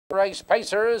Race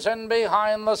pacers in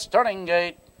behind the starting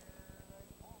gate.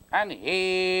 And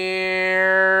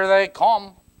here they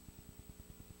come.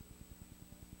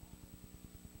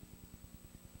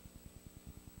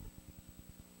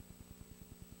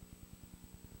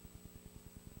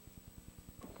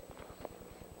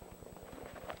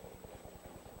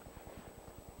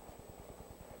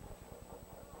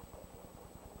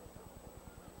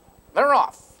 They're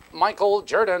off. Michael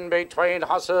Jordan between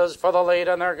horses for the lead,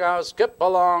 and there goes Skip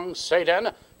Along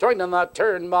Satan, joined in that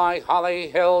turn by Holly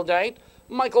Hill Date.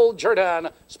 Michael Jordan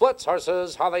splits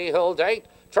horses, Holly Hill Date,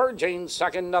 charging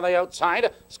second on the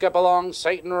outside. Skip Along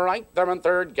Satan right there in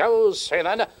third goes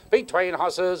Satan between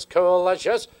horses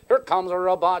Coolicious. Here comes a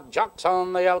Robot Jocks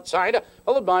on the outside,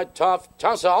 followed by Tough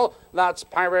Tussle. That's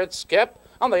Pirate Skip.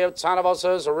 On the outside of us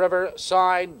is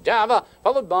Riverside Dev,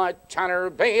 followed by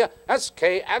Tanner B.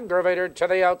 SK Aggravator to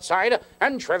the outside,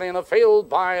 and trailing the field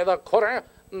by the quarter.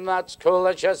 That's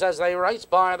Coolicious as they race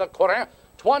by the quarter.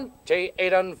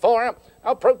 28-4,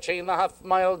 approaching the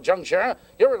half-mile juncture.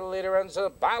 Your leader is a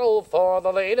battle for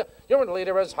the lead. Your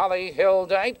leader is Holly Hill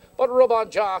Date, but Robot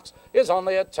Jocks is on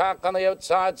the attack on the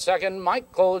outside. Second,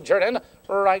 Michael Jordan,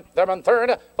 right there in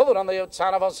third. Followed on the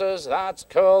outside of us is That's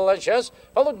Coolicious,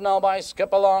 followed now by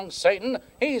Skip Along Satan.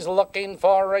 He's looking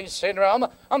for racing room.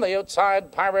 On the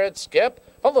outside, Pirate Skip.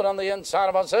 Followed on the inside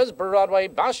of us is Broadway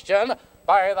Bastion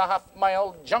by the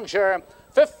half-mile juncture.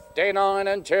 59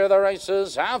 into the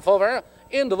races, half over,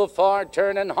 into the far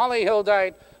turn, and Holly Hill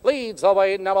Date leads the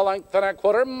way now a length and a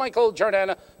quarter. Michael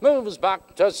Jordan moves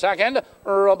back to second.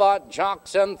 Robot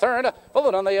Jocks in third.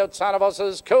 Followed on the outside of us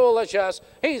is Coolicious.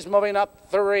 He's moving up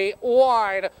 3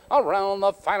 wide around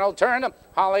the final turn.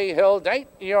 Holly Hill Date,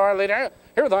 your leader.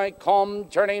 Here they come,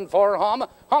 turning for home.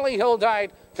 Holly Hill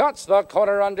Date cuts the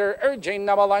corner under, urging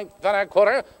now a length and a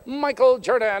quarter. Michael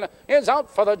Jordan is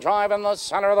out for the drive in the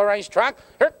center of the racetrack.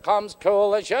 Here comes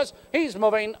Coolicious. He's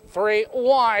moving 3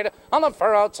 wide on the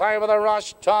far outside with a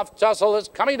rush. Tough Tussle is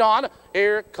coming on.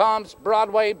 Here comes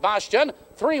Broadway Bastion.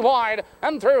 3 wide,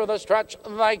 and through the stretch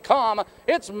they come.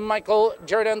 It's Michael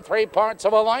Jordan, 3 parts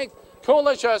of a length.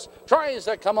 Coolicious tries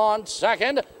to come on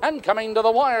second, and coming to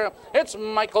the wire, it's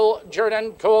Michael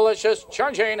Jordan. Coolicious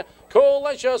charging.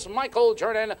 Coolicious, Michael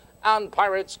Jordan, and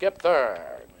Pirate Skip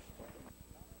third.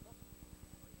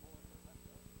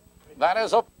 That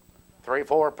is up.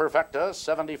 3-4 Perfecta,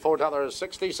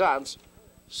 $74.60.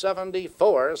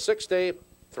 74.60.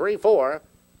 3-4.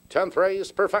 10th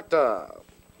race Perfecta.